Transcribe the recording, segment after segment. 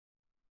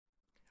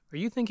Are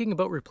you thinking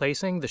about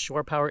replacing the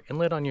shore power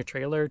inlet on your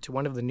trailer to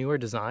one of the newer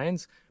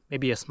designs,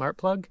 maybe a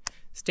SmartPlug?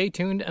 Stay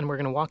tuned and we're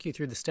going to walk you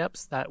through the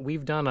steps that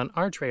we've done on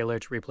our trailer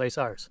to replace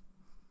ours.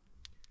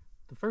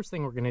 The first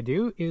thing we're going to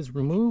do is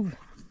remove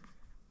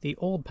the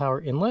old power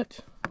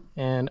inlet,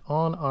 and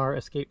on our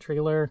Escape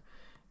trailer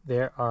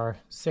there are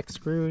 6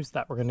 screws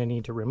that we're going to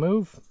need to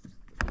remove.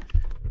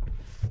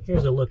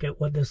 Here's a look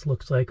at what this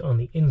looks like on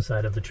the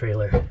inside of the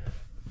trailer.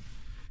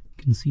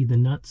 You can see the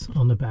nuts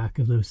on the back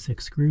of those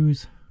 6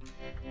 screws.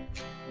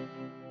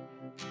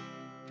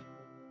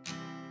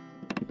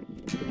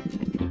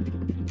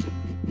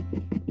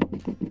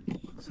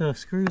 So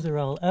screws are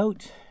all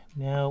out.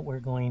 Now we're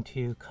going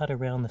to cut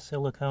around the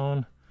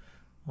silicone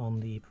on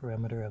the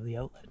perimeter of the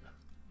outlet.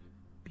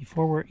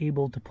 Before we're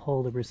able to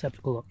pull the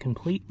receptacle up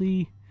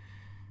completely,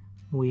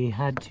 we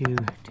had to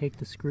take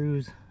the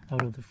screws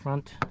out of the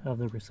front of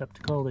the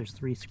receptacle. There's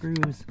 3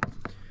 screws,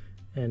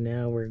 and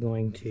now we're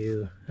going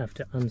to have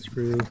to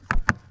unscrew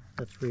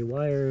the 3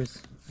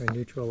 wires, our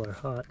neutral, our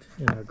hot,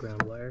 and our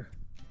ground wire.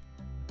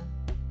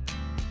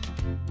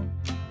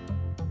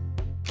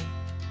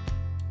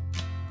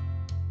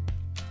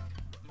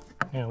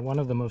 Now, one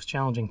of the most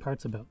challenging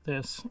parts about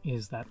this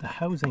is that the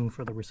housing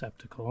for the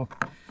receptacle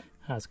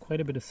has quite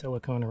a bit of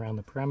silicone around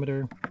the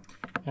perimeter,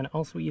 and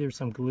also either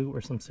some glue or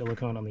some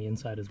silicone on the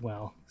inside as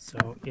well.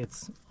 So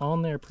it's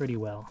on there pretty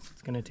well. So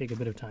it's going to take a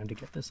bit of time to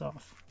get this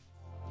off.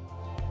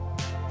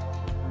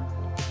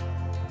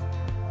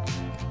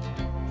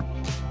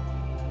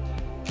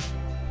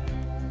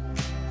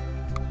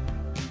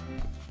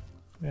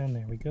 And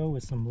there we go,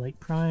 with some light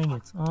prying,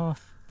 it's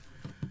off.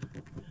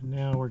 And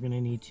now we're going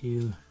to need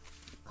to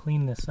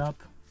clean this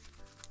up.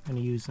 I'm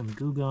going to use some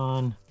Goo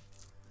Gone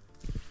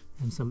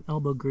and some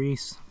elbow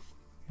grease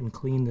and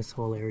clean this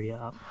whole area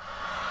up.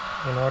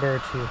 In order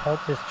to help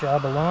this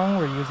job along,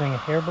 we're using a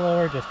hair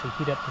blower just to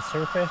heat up the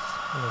surface,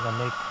 and it'll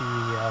make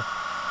the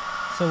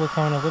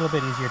silicone a little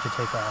bit easier to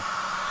take off.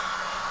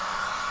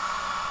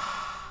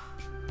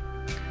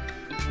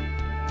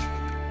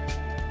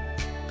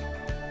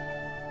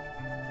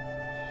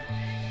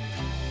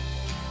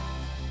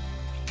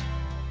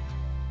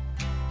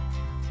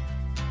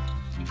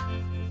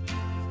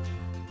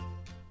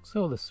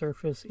 So the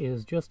surface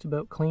is just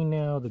about clean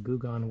now. The Goo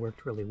Gone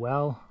worked really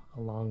well,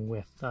 along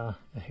with a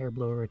hair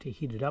blower to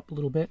heat it up a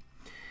little bit.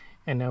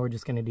 And now we're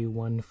just going to do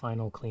one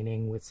final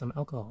cleaning with some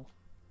alcohol.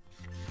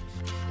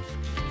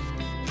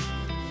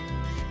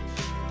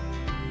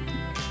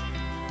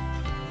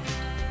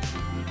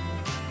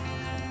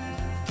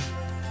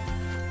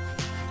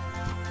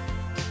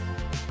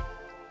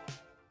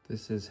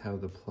 This is how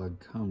the plug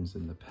comes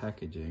in the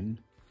packaging.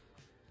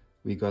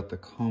 We got the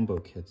combo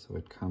kit, so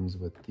it comes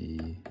with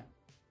the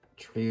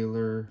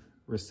trailer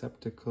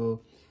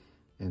receptacle,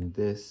 and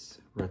this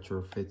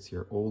retrofits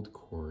your old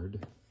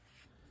cord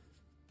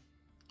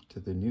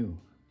to the new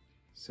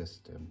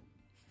system.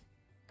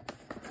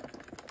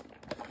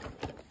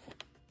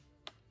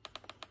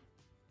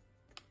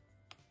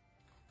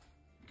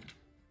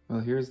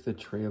 Well, here's the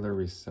trailer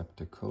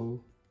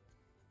receptacle,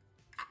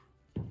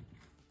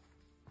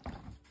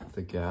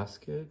 the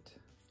gasket.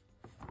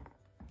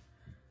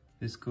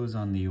 This goes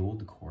on the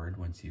old cord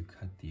once you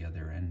cut the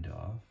other end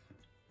off.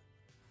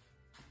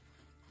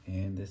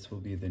 And this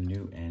will be the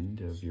new end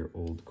of your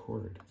old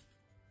cord.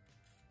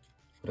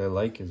 What I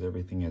like is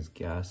everything has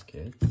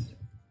gaskets.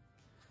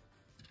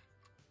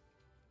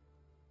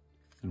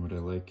 And what I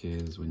like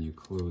is when you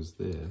close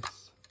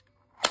this,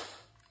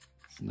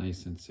 it's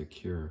nice and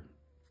secure.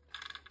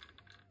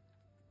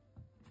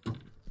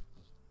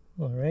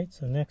 Alright,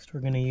 so next we're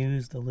going to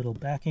use the little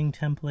backing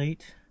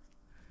template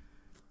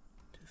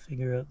to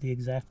figure out the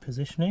exact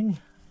positioning,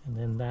 and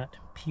then that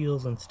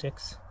peels and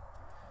sticks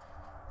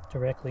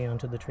directly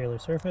onto the trailer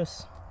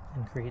surface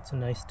and creates a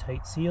nice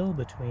tight seal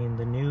between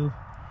the new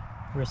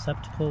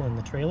receptacle and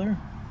the trailer.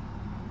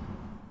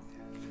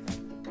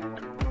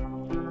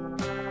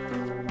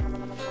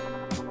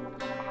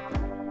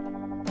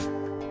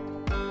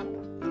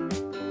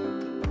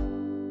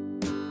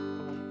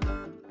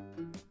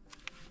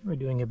 We're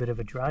doing a bit of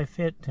a dry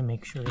fit to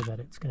make sure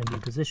that it's going to be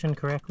positioned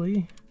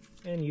correctly,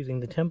 and using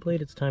the template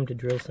it's time to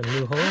drill some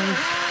new holes.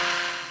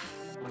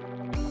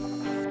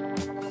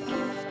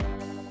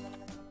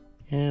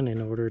 And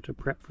in order to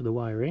prep for the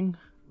wiring,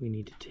 we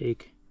need to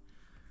take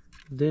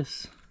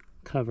this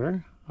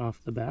cover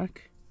off the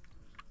back.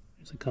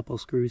 There's a couple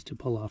screws to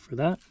pull off for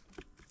that.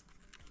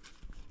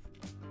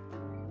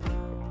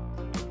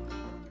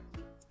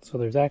 So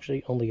there's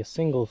actually only a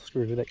single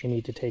screw that you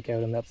need to take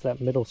out, and that's that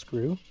middle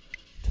screw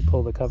to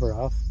pull the cover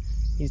off.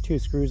 These 2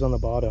 screws on the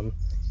bottom,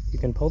 you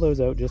can pull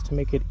those out just to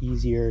make it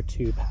easier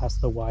to pass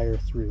the wire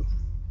through.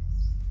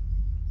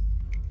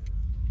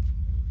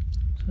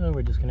 So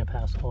we're just going to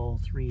pass all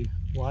 3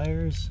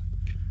 wires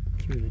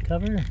through the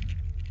cover.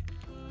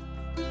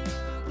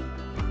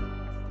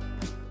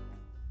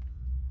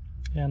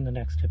 And the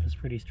next step is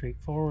pretty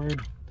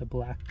straightforward. The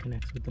black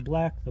connects with the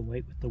black, the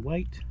white with the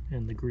white,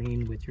 and the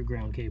green with your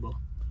ground cable.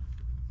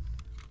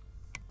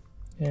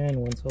 And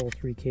once all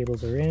 3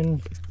 cables are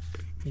in,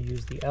 You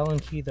use the Allen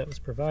key that was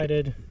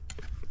provided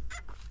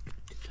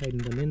to tighten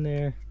them in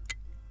there.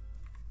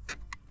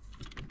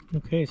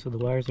 Okay, so the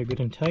wires are good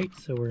and tight,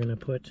 so we're going to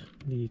put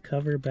the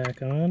cover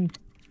back on.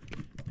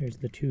 There's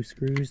the 2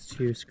 screws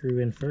to screw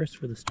in first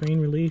for the strain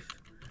relief,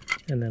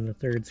 and then the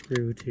 3rd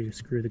screw to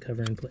screw the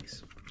cover in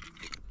place.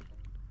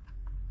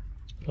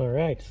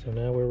 Alright, so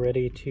now we're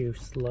ready to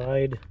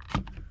slide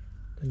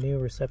the new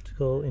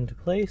receptacle into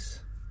place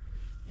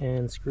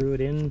and screw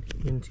it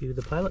into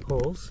the pilot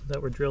holes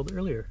that were drilled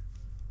earlier.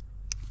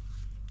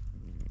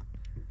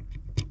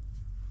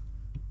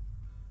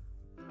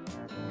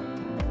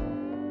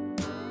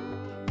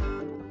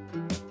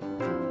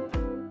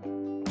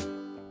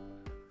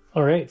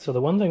 Alright, so the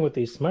one thing with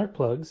these smart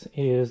plugs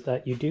is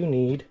that you do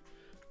need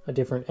a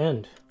different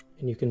end,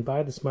 and you can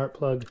buy the smart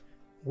plug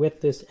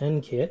with this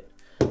end kit.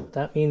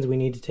 That means we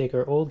need to take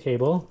our old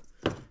cable,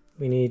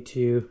 we need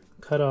to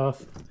cut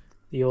off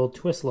the old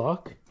twist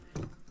lock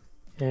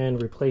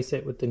and replace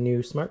it with the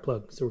new smart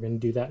plug. So we're going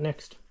to do that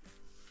next.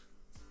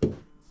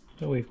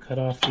 So we've cut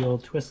off the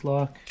old twist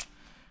lock,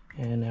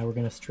 and now we're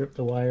going to strip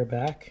the wire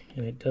back,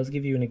 and it does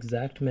give you an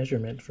exact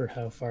measurement for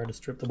how far to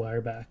strip the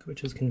wire back,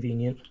 which is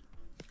convenient.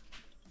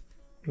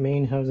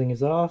 Main housing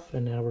is off,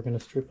 and now we're going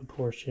to strip a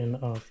portion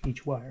off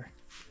each wire.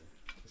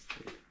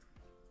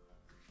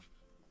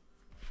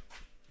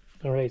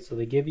 Alright, so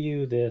they give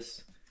you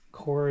this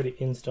cord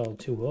install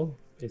tool.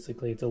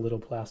 Basically it's a little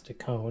plastic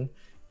cone.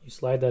 You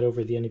slide that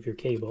over the end of your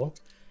cable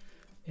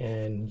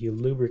and you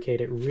lubricate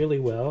it really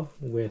well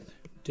with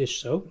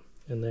dish soap,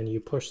 and then you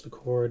push the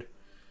cord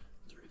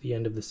through the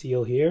end of the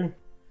seal here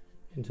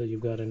until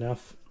you've got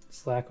enough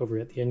slack over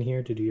at the end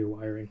here to do your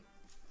wiring.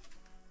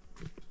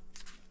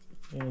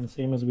 And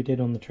same as we did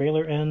on the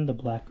trailer end, the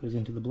black goes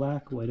into the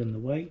black, white in the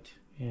white,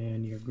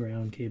 and your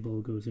ground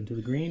cable goes into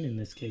the green. In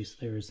this case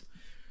there's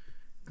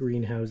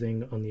green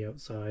housing on the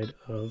outside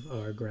of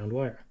our ground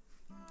wire.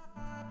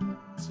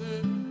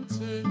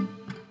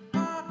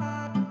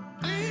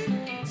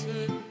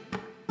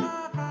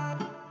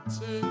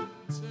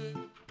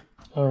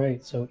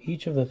 Alright, so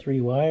each of the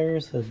 3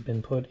 wires has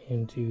been put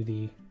into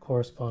the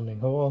corresponding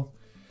hole,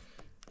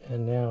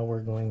 and now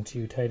we're going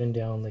to tighten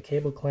down the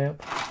cable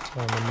clamp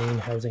on the main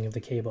housing of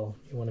the cable.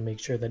 You want to make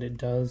sure that it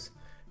does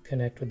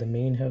connect with the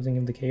main housing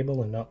of the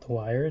cable and not the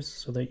wires,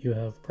 so that you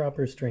have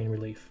proper strain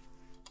relief.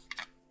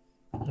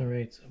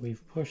 Alright, so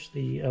we've pushed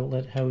the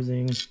outlet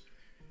housing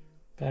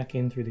back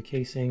in through the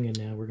casing, and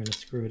now we're going to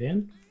screw it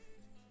in,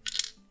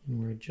 and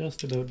we're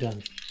just about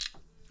done.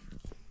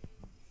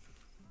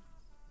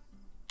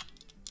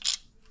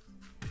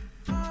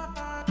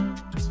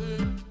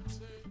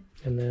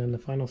 And then the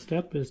final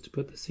step is to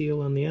put the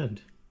seal on the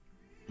end.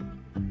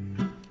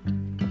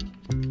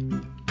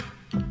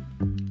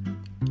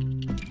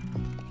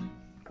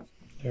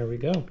 There we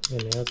go,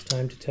 and now it's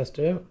time to test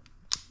it out.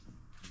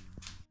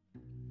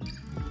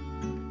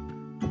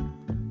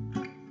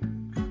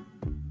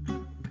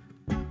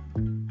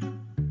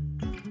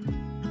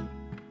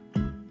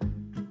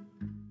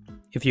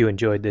 If you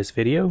enjoyed this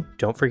video,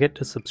 don't forget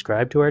to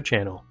subscribe to our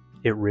channel.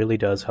 It really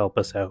does help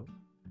us out.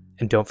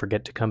 And don't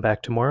forget to come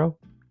back tomorrow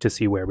to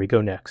see where we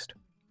go next.